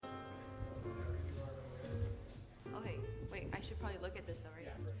Okay, wait, I should probably look at this though, right?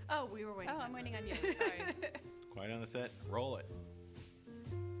 Oh, we were waiting. Oh, I'm waiting on you. Sorry. Quiet on the set. Roll it.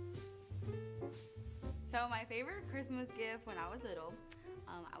 So my favorite Christmas gift when I was little,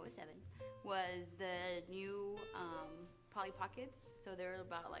 I was 7, was the new Polly Pockets. So they were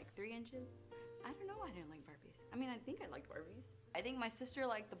about like 3 inches. I don't know why I didn't like Barbies. I mean, I think I liked Barbies. I think my sister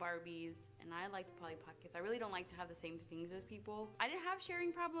liked the Barbies, and I liked the Polly Pockets. I really don't like to have the same things as people. I didn't have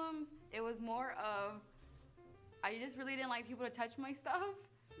sharing problems. It was more of, I just really didn't like people to touch my stuff.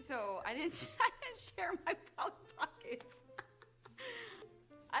 So I didn't share my Polly Pockets.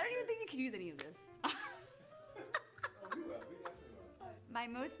 I don't even think you can use any of this. My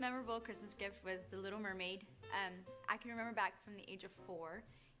most memorable Christmas gift was The Little Mermaid. I can remember back from the age of 4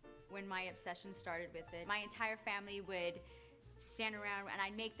 when my obsession started with it. My entire family would stand around and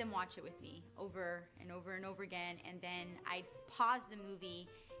I'd make them watch it with me over and over and over again, and then I'd pause the movie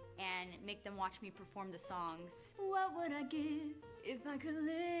and make them watch me perform the songs. What would I give if I could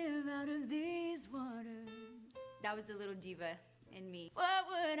live out of these waters? That was the little diva in me. What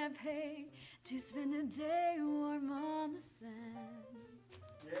would I pay to spend a day warm on the sand?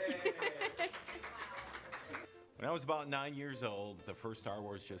 When I was about 9 years old, the first Star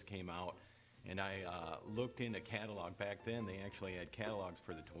Wars just came out, and I looked in the catalog. Back then, they actually had catalogs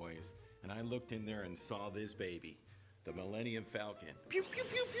for the toys, and I looked in there and saw this baby, the Millennium Falcon. Pew, pew,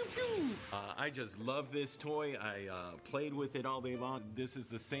 pew, pew, pew. I just love this toy. I played with it all day long. This is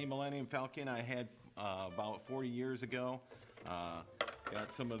the same Millennium Falcon I had about 40 years ago.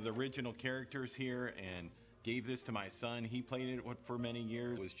 Got some of the original characters here, and gave this to my son. He played it for many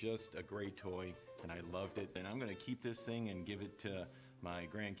years. It was just a great toy, and I loved it. And I'm going to keep this thing and give it to my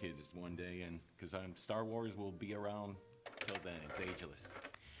grandkids one day, and because Star Wars will be around till then. It's ageless.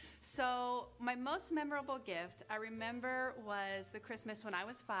 So my most memorable gift, I remember, was the Christmas when I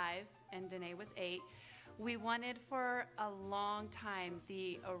was 5 and Danae was 8. We wanted for a long time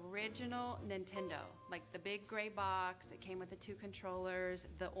the original Nintendo, like the big gray box. It came with the 2 controllers,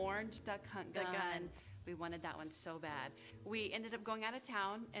 the orange duck hunt gun. We wanted that one so bad. We ended up going out of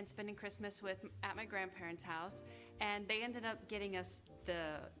town and spending Christmas at my grandparents' house, and they ended up getting us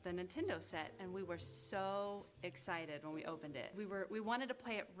the Nintendo set, and we were so excited when we opened it. We wanted to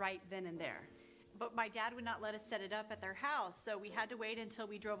play it right then and there. But my dad would not let us set it up at their house, so we had to wait until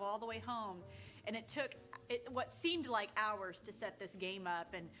we drove all the way home. And it took what seemed like hours to set this game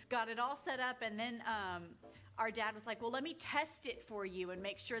up, and got it all set up, and then our dad was like, well, let me test it for you and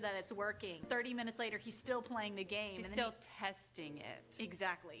make sure that it's working. 30 minutes later, he's still playing the game. He's still testing it.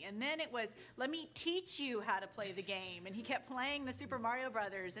 Exactly. And then it was, let me teach you how to play the game. And he kept playing the Super Mario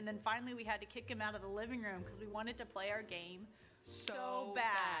Brothers. And then finally we had to kick him out of the living room because we wanted to play our game so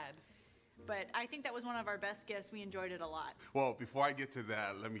bad. But I think that was one of our best gifts. We enjoyed it a lot. Well, before I get to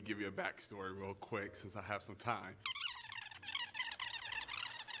that, let me give you a backstory real quick since I have some time.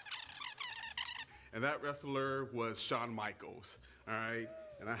 And that wrestler was Shawn Michaels, all right?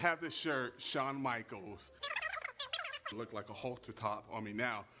 And I have this shirt, Shawn Michaels. It looked like a halter top on me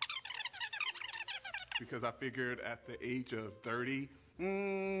now. Because I figured at the age of 30,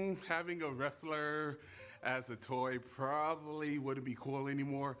 having a wrestler as a toy probably wouldn't be cool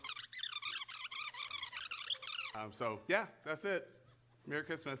anymore. So, yeah, that's it. Merry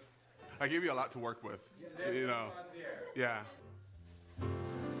Christmas. I give you a lot to work with, you know. Yeah.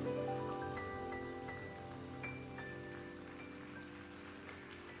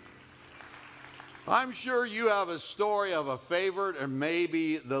 I'm sure you have a story of a favorite or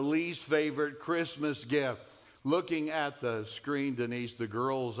maybe the least favorite Christmas gift. Looking at the screen, Denise, the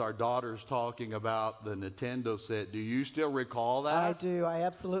girls, our daughters, talking about the Nintendo set. Do you still recall that? I do. I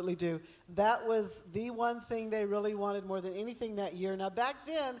absolutely do. That was the one thing they really wanted more than anything that year. Now, back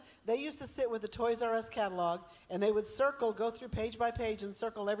then, they used to sit with the Toys R Us catalog, and they would go through page by page and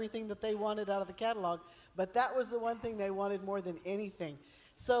circle everything that they wanted out of the catalog. But that was the one thing they wanted more than anything.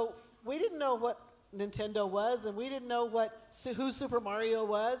 So we didn't know what Nintendo was, and we didn't know who Super Mario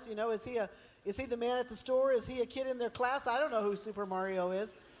was. You know, is he the man at the store? Is he a kid in their class? I don't know who Super Mario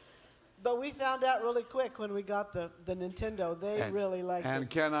is. But we found out really quick when we got the Nintendo. They really liked it. And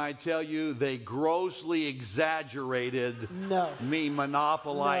can I tell you, they grossly exaggerated me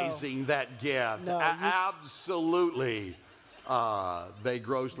monopolizing that gift. No, absolutely. They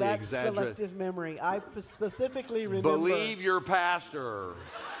grossly exaggerated. That's selective memory. I specifically remember. Believe your pastor.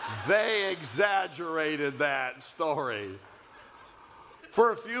 They exaggerated that story.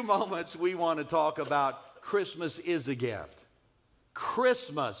 For a few moments, we want to talk about Christmas is a gift.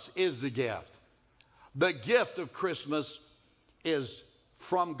 Christmas is a gift. The gift of Christmas is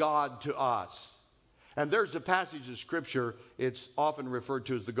from God to us. And there's a passage of Scripture, it's often referred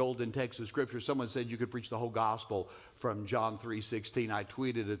to as the golden text of Scripture. Someone said you could preach the whole gospel from John 3:16. I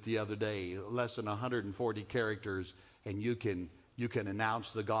tweeted it the other day, less than 140 characters, and you can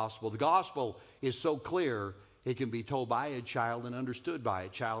announce the gospel. The gospel is so clear, it can be told by a child and understood by a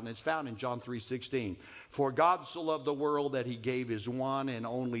child, and it's found in John 3:16. For God so loved the world that he gave his one and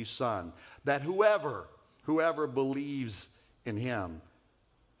only Son, that whoever believes in him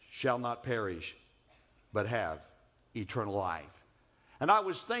shall not perish, but have eternal life. And I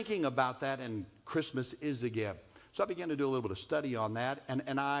was thinking about that, and Christmas is a gift. So I began to do a little bit of study on that,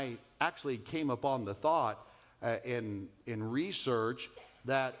 and I actually came upon the thought in research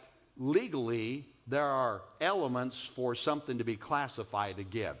that legally there are elements for something to be classified a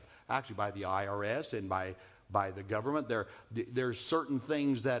gift. Actually, by the IRS and by the government, there's certain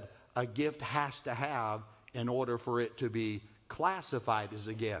things that a gift has to have in order for it to be classified as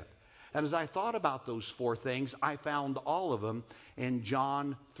a gift. And as I thought about those four things, I found all of them in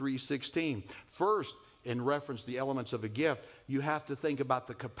John 3:16. First, in reference to the elements of a gift, you have to think about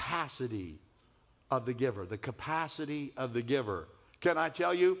the capacity of the giver. The capacity of the giver. Can I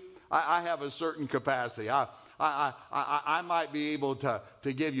tell you? I have a certain capacity. I might be able to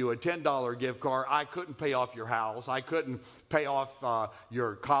give you a $10 gift card. I couldn't pay off your house. I couldn't pay off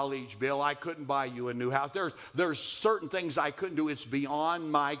your college bill. I couldn't buy you a new house. There's certain things I couldn't do. It's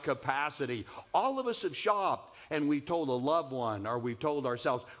beyond my capacity. All of us have shopped, and we've told a loved one, or we've told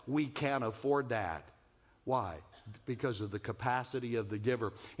ourselves, we can't afford that. Why? Because of the capacity of the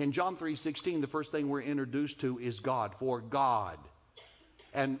giver. In John 3:16, the first thing we're introduced to is God. For God.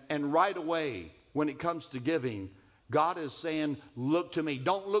 And right away, when it comes to giving, God is saying, look to me.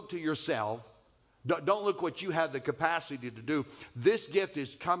 Don't look to yourself. Don't look what you have the capacity to do. This gift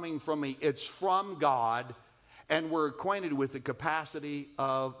is coming from me. It's from God, and we're acquainted with the capacity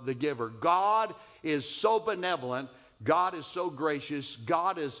of the giver. God is so benevolent. God is so gracious.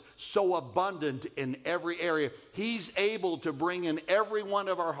 God is so abundant in every area. He's able to bring in every one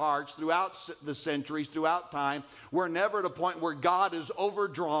of our hearts throughout the centuries, throughout time. We're never at a point where God is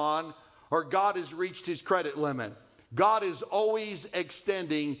overdrawn or God has reached his credit limit. God is always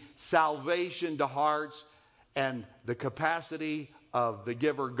extending salvation to hearts, and the capacity of the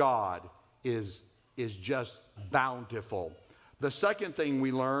giver God is just bountiful. The second thing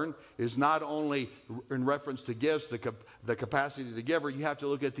we learn is not only in reference to gifts, the capacity of the giver, you have to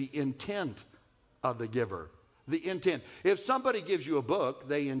look at the intent of the giver. The intent. If somebody gives you a book,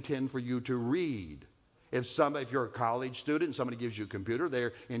 they intend for you to read. If you're a college student, somebody gives you a computer,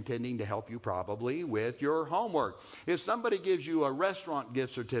 they're intending to help you probably with your homework. If somebody gives you a restaurant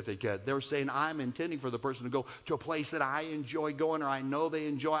gift certificate, they're saying, I'm intending for the person to go to a place that I enjoy going, or I know they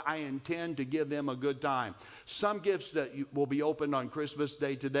enjoy. I intend to give them a good time. Some gifts that will be opened on Christmas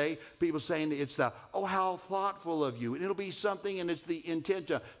Day today, people saying it's how thoughtful of you. And it'll be something, and it's the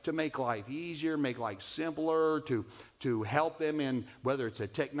intent to make life easier, make life simpler, to help them in whether it's a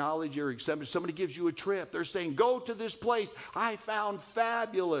technology or somebody gives you a trip. They're saying, go to this place I found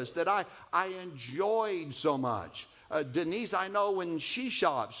fabulous, that I enjoyed so much. Denise, I know when she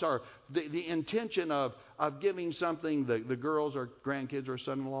shops, or the intention of giving something, the girls or grandkids or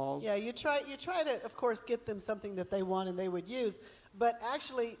son-in-laws. Yeah, you try to, of course, get them something that they want and they would use. But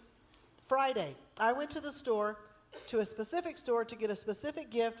actually, Friday, I went to the store, to a specific store, to get a specific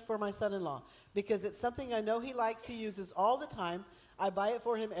gift for my son-in-law, because it's something I know he likes, he uses all the time. I buy it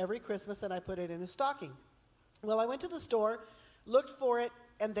for him every Christmas, and I put it in his stocking. Well, I went to the store, looked for it,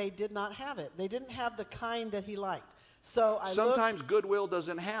 and they did not have it. They didn't have the kind that he liked. So Sometimes Goodwill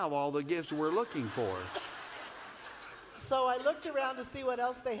doesn't have all the gifts we're looking for. So I looked around to see what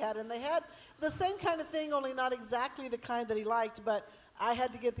else they had, and they had the same kind of thing, only not exactly the kind that he liked, but I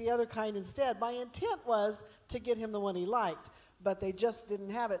had to get the other kind instead. My intent was to get him the one he liked, but they just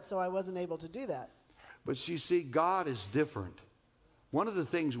didn't have it, so I wasn't able to do that. But you see, God is different. One of the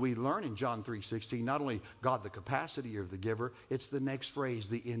things we learn in John 3:16, not only God, the capacity of the giver, it's the next phrase,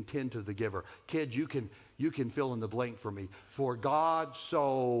 the intent of the giver. Kids, you can fill in the blank for me. For God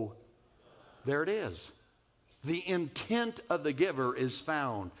so, there it is. The intent of the giver is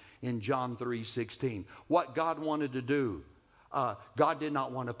found in John 3:16. What God wanted to do. God did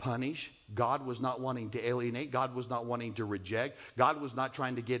not want to punish. God was not wanting to alienate. God was not wanting to reject. God was not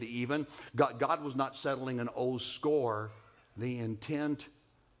trying to get even. God was not settling an old score. The intent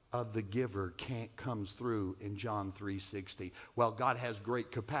of the giver comes through in John 3:16. Well, God has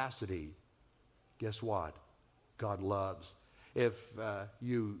great capacity. Guess what? God loves. If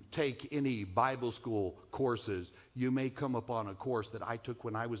you take any Bible school courses, you may come upon a course that I took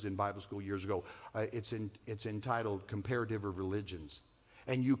when I was in Bible school years ago. It's entitled Comparative Religions.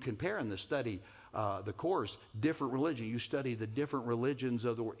 and you compare in the study, the course, different religion. You study the different religions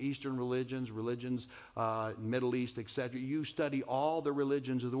of the Eastern religions, Middle East, etc. You study all the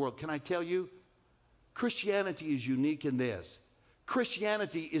religions of the world. Can I tell you, Christianity is unique in this.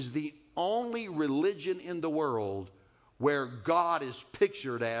 Christianity is the only religion in the world where God is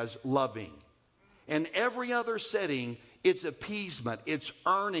pictured as loving. In every other setting, it's appeasement, it's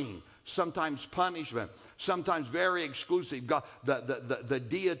earning, sometimes punishment, sometimes very exclusive. God, the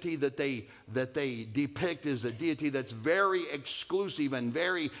deity that they depict is a deity that's very exclusive and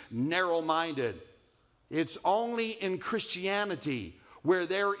very narrow-minded. It's only in Christianity where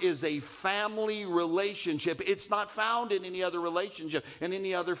there is a family relationship. It's not found in any other relationship, in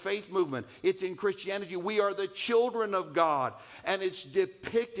any other faith movement. It's in Christianity. We are the children of God, and it's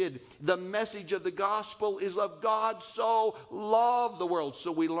depicted. The message of the gospel is of God so loved the world.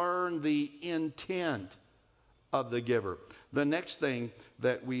 So we learn the intent of the giver. The next thing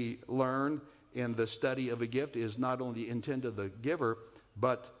that we learn in the study of a gift is not only the intent of the giver,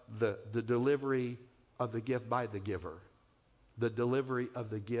 but the delivery of the gift by the giver. The delivery of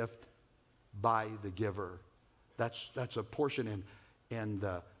the gift by the giver. That's a portion in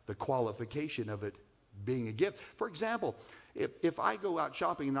the qualification of it being a gift. For example, if I go out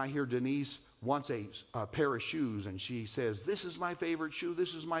shopping and I hear Denise wants a pair of shoes and she says, this is my favorite shoe,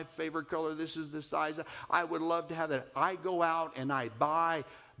 this is my favorite color, this is the size, I would love to have that. I go out and I buy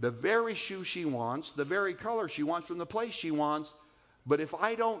the very shoe she wants, the very color she wants from the place she wants, but if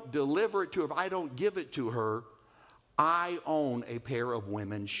I don't deliver it to her, if I don't give it to her, I own a pair of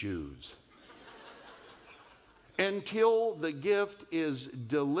women's shoes. Until the gift is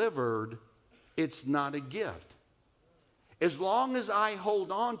delivered, it's not a gift. As long as I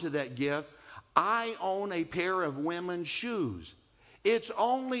hold on to that gift, I own a pair of women's shoes. It's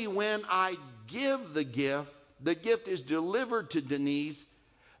only when I give the gift is delivered to Denise,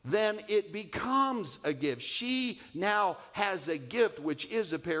 then it becomes a gift. She now has a gift, which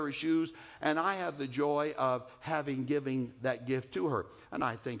is a pair of shoes, and I have the joy of giving that gift to her. And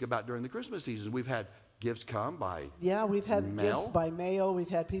I think about during the Christmas season, we've had gifts come by we've had mail. Gifts by mail. We've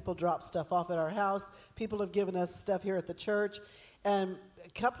had people drop stuff off at our house. People have given us stuff here at the church. And a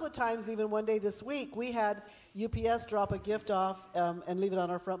couple of times, even one day this week, we had UPS drop a gift off and leave it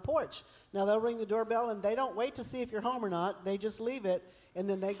on our front porch. Now, they'll ring the doorbell, and they don't wait to see if you're home or not. They just leave it, and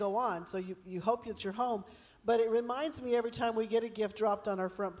then they go on. So you hope that you're home. But it reminds me every time we get a gift dropped on our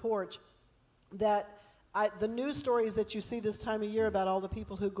front porch that the news stories that you see this time of year about all the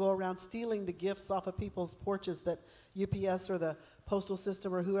people who go around stealing the gifts off of people's porches that UPS or the postal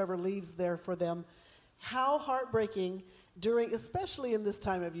system or whoever leaves there for them, how heartbreaking especially in this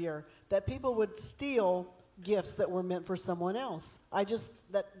time of year, that people would steal gifts that were meant for someone else.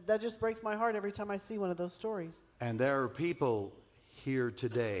 That just breaks my heart every time I see one of those stories. And there are people here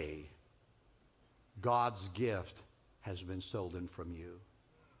today, God's gift has been stolen from you.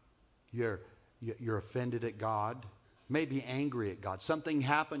 You're offended at God, maybe angry at God. Something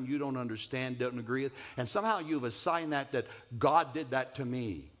happened you don't understand, don't agree with, and somehow you've assigned that God did that to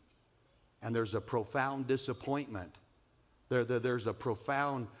me. And there's a profound disappointment. There's a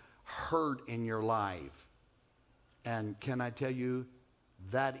profound hurt in your life. And can I tell you,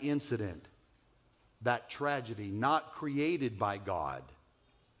 that incident, that tragedy, not created by God,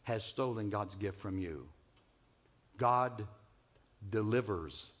 has stolen God's gift from you. God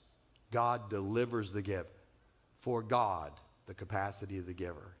delivers. God delivers the gift. For God, the capacity of the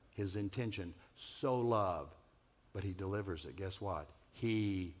giver, his intention, so love, but he delivers it. Guess what?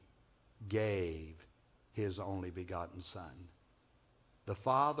 He gave his only begotten Son. The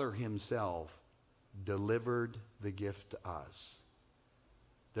Father himself delivered the gift to us.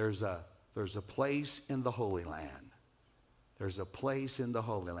 There's a place in the Holy Land. There's a place in the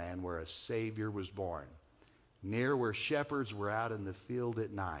Holy Land where a Savior was born, near where shepherds were out in the field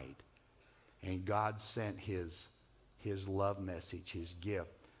at night, and God sent his love message, his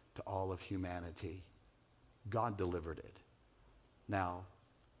gift to all of humanity. God delivered it. Now,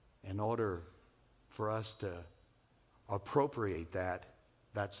 in order for us to appropriate that,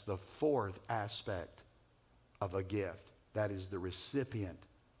 that's the fourth aspect of a gift. That is the recipient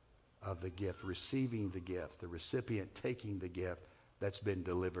of the gift, receiving the gift, the recipient taking the gift that's been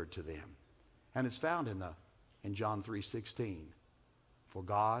delivered to them. And it's found in John 3:16. For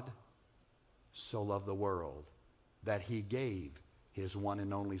God so loved the world that he gave his one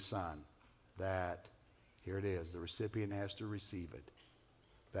and only Son, that, here it is, the recipient has to receive it,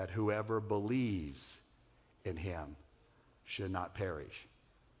 that whoever believes in him should not perish,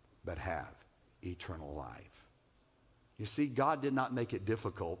 but have eternal life. You see, God did not make it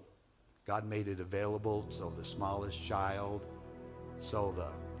difficult. God made it available so the smallest child, So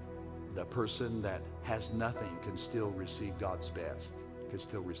the person that has nothing can still receive God's best, can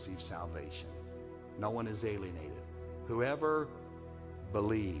still receive salvation. No one is alienated. Whoever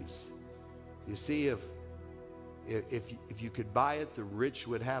believes. You see, if you could buy it, the rich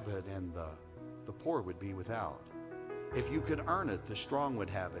would have it, and the poor would be without. If you could earn it, the strong would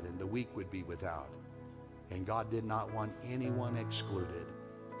have it, and the weak would be without. And God did not want anyone excluded.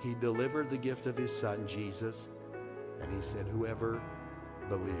 He delivered the gift of his Son, Jesus, and he said, whoever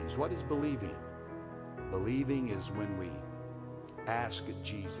believes. What is believing? Believing is when we ask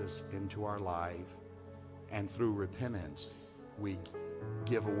Jesus into our life, and through repentance, we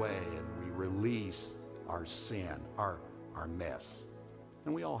give away and we release our sin, our mess.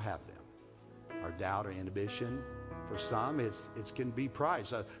 And we all have them. Our doubt or inhibition. For some, it can be pride.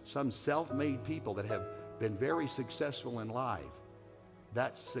 Some self-made people that have been very successful in life.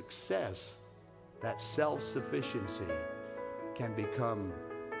 That success, that self-sufficiency can become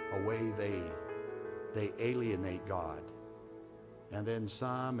a way they alienate God. And then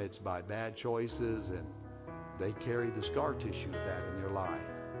some, it's by bad choices, and they carry the scar tissue of that in their life.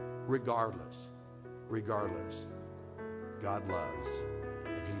 Regardless, God loves.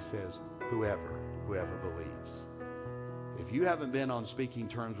 And he says, whoever believes. If you haven't been on speaking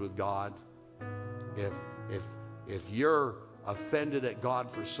terms with God, if you're offended at God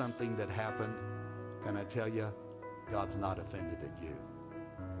for something that happened, can I tell you, God's not offended at you.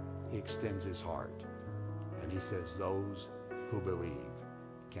 He extends his heart. And he says those who believe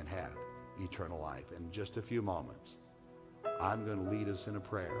can have eternal life. In just a few moments, I'm going to lead us in a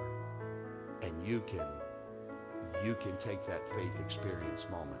prayer. And you can take that faith experience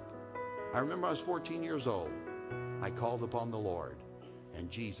moment. I remember I was 14 years old. I called upon the Lord, and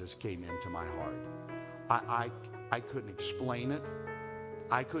Jesus came into my heart. I couldn't explain it.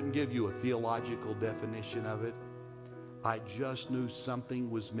 I couldn't give you a theological definition of it. I just knew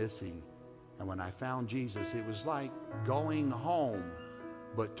something was missing. And when I found Jesus, it was like going home,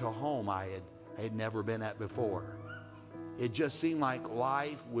 but to home I had never been at before. It just seemed like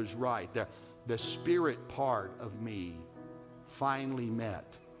life was right. The spirit part of me finally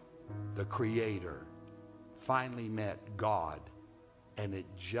met the Creator, finally met God, and it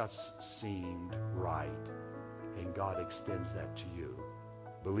just seemed right. And God extends that to you.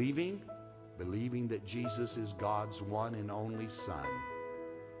 Believing that Jesus is God's one and only Son,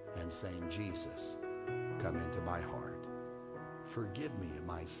 and saying, Jesus, come into my heart. Forgive me of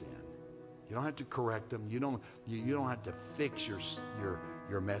my sin. You don't have to correct them. You don't have to fix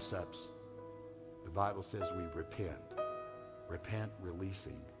your mess ups. The Bible says we repent,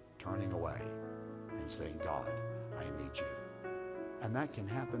 releasing, turning away, and saying, God, I need you. And that can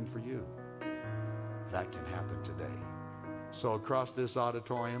happen for you. That can happen today. So across this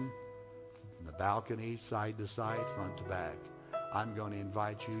auditorium, from the balcony, side to side, front to back, I'm going to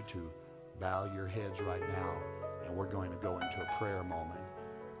invite you to bow your heads right now, and we're going to go into a prayer moment.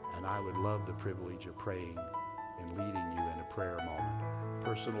 And I would love the privilege of praying and leading you in a prayer moment.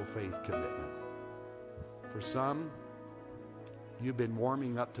 Personal faith commitment. For some, you've been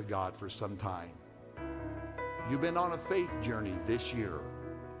warming up to God for some time. You've been on a faith journey this year.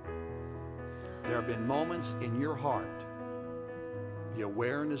 There have been moments in your heart, the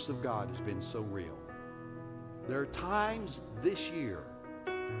awareness of God has been so real. There are times this year,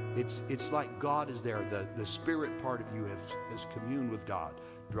 it's like God is there. The spirit part of you has communed with God,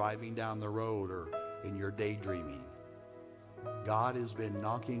 driving down the road or in your daydreaming. God has been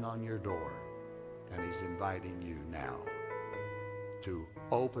knocking on your door, and he's inviting you now to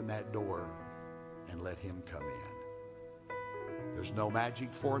open that door and let him come in. There's no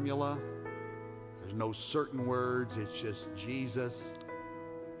magic formula. There's no certain words. It's just, Jesus,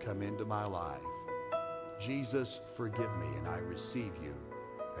 come into my life. Jesus, forgive me, and I receive you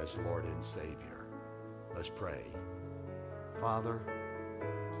as Lord and Savior. Let's pray. Father,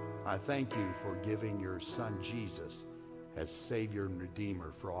 I thank you for giving your Son Jesus as Savior and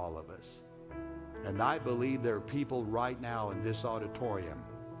Redeemer for all of us. And I believe there are people right now in this auditorium,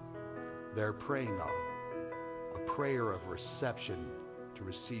 they're praying a prayer of reception to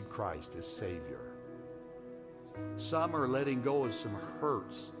receive Christ as Savior. Some are letting go of some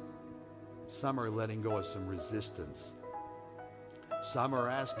hurts. Some are letting go of some resistance. Some are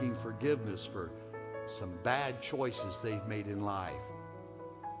asking forgiveness for some bad choices they've made in life.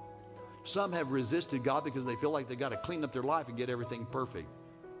 Some have resisted God because they feel like they got to clean up their life and get everything perfect.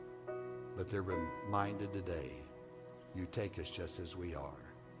 But they're reminded today, you take us just as we are.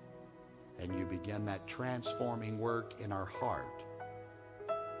 And you begin that transforming work in our heart.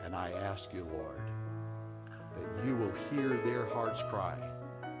 And I ask you, Lord, that you will hear their heart's cry.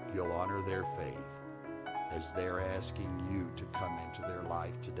 You'll honor their faith. as they're asking you to come into their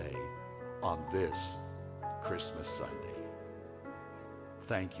life today on this Christmas Sunday.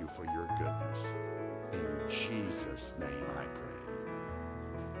 Thank you for your goodness. In Jesus' name I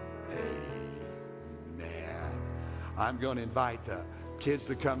pray. Amen. I'm going to invite the kids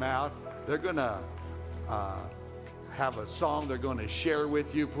to come out. They're going to have a song they're going to share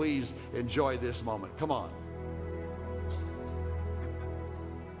with you. Please enjoy this moment. Come on.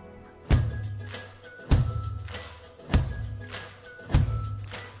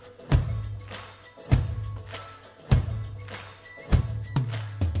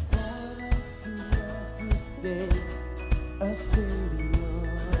 A Savior,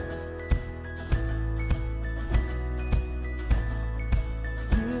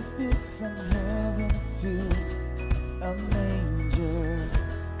 gifted from heaven to a manger,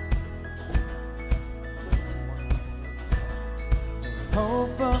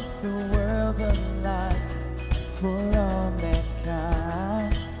 hope of the world, the light for all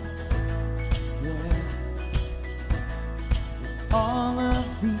mankind. Yeah. All of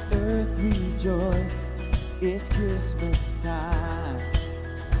the earth rejoice. It's Christmas time.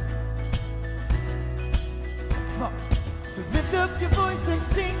 Come on. So lift up your voice and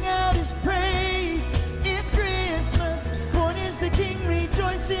sing out His praise. It's Christmas. Born is the King.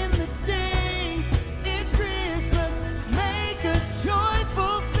 Rejoice in the day. It's Christmas. Make a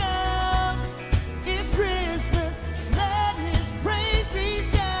joyful sound. It's Christmas. Let His praise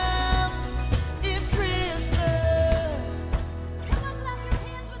resound. It's Christmas. Come on, clap your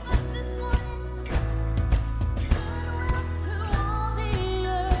hands with us this morning. To all the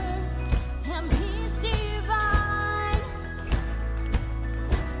earth and peace divine.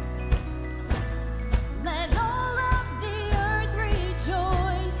 Let all of the earth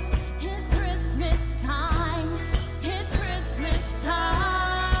rejoice. It's Christmas time. It's Christmas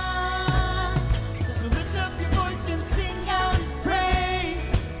time. So lift up your voice and sing out His praise.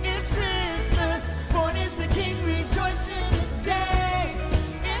 It's Christmas. Born is the King. Rejoice in the day.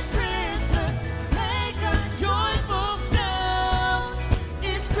 It's Christmas. Make a joyful sound.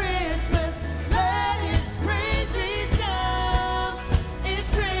 It's Christmas. Let His praise resound. It's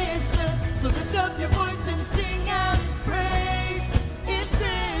Christmas. So lift up your voice and sing out His praise. It's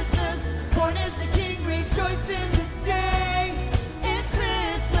Christmas. Born is the King. Rejoice in the day. It's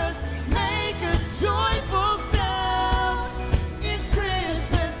Christmas. Make a joyful sound. It's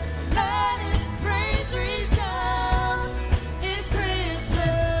Christmas. Let His praise resound. It's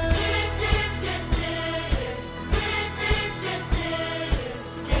Christmas.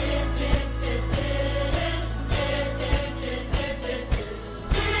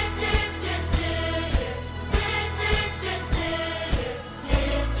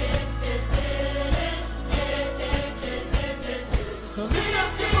 So lift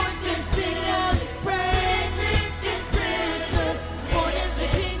up your voice and sing out His praise. It's Christmas. Born is the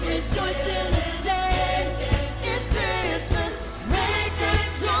King. Rejoice in the day. It's Christmas. Make a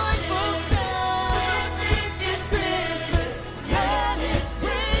joyful sound. It's Christmas. Let His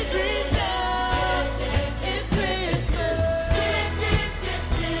praise resound. It's Christmas.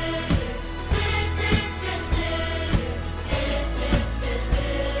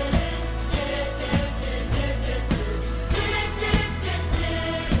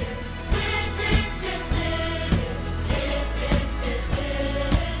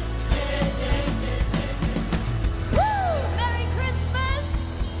 Merry Christmas.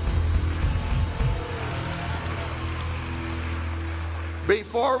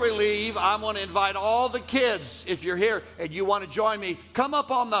 Before we leave, I want to invite all the kids, if you're here and you want to join me, come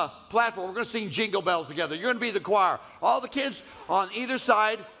up on the platform. We're going to sing Jingle Bells together. You're going to be the choir. All the kids on either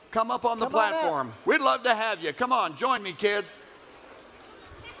side, come up on the Come on up. platform. We'd love to have you. Come on, join me, kids.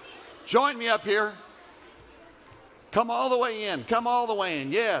 Join me up here. Come all the way in. Come all the way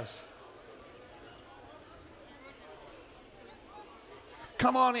in. Yes.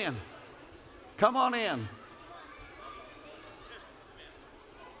 Come on in. Come on in.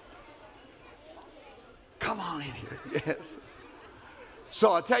 Come on in here. Yes.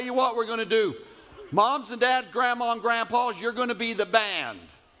 So I tell you what we're going to do. Moms and dad, grandma and grandpas, you're going to be the band.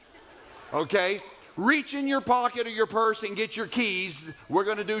 Okay? Reach in your pocket or your purse and get your keys. We're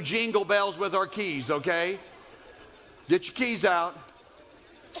going to do Jingle Bells with our keys, okay? Get your keys out.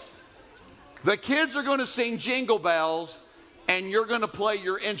 The kids are going to sing Jingle Bells, and you're going to play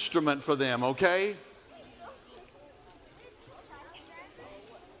your instrument for them, okay?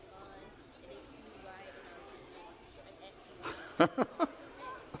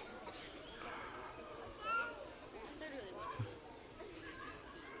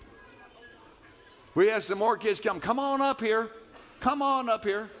 We have some more kids come. Come on up here. Come on up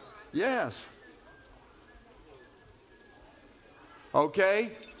here. Yes.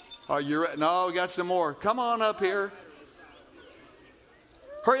 Okay? Are you ready? No, we got some more. Come on up here.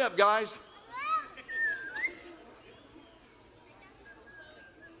 Hurry up, guys.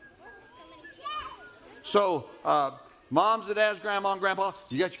 So, moms and dads, grandma and grandpa,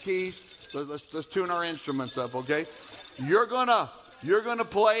 you got your keys. Let's tune our instruments up, okay? You're gonna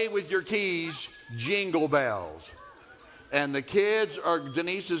play with your keys Jingle Bells. And the kids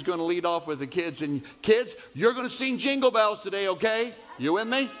Denise is gonna lead off with the kids. And kids, you're gonna sing Jingle Bells today, okay? You with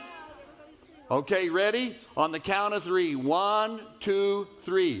me? Okay, ready? On the count of 3. 1, 2,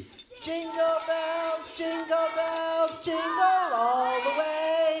 3. Jingle bells, jingle all the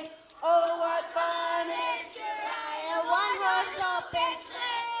way. Oh, what fun it is to ride in one horse open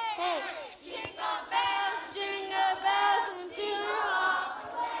sleigh. Hey, jingle bells, and jingle all the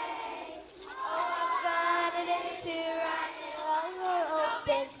way. Oh, what fun it is to ride in one horse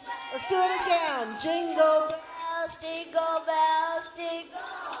open sleigh. Let's do it again. Jingle bells, jingle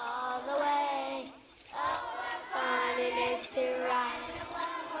all the way. Oh, what fun it is to ride in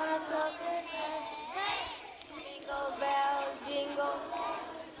one horse open sleigh. Hey, jingle bells, jingle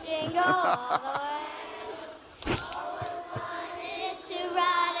all the way. Oh, what fun it is to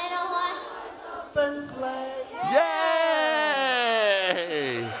ride in a one-horse open sleigh.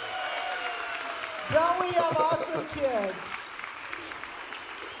 Yay! Don't we have awesome kids?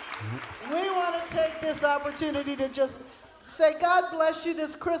 We want to take this opportunity to just say, God bless you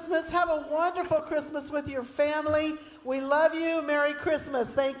this Christmas. Have a wonderful Christmas with your family. We love you. Merry Christmas.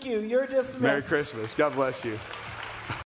 Thank you. You're dismissed. Merry Christmas. God bless you.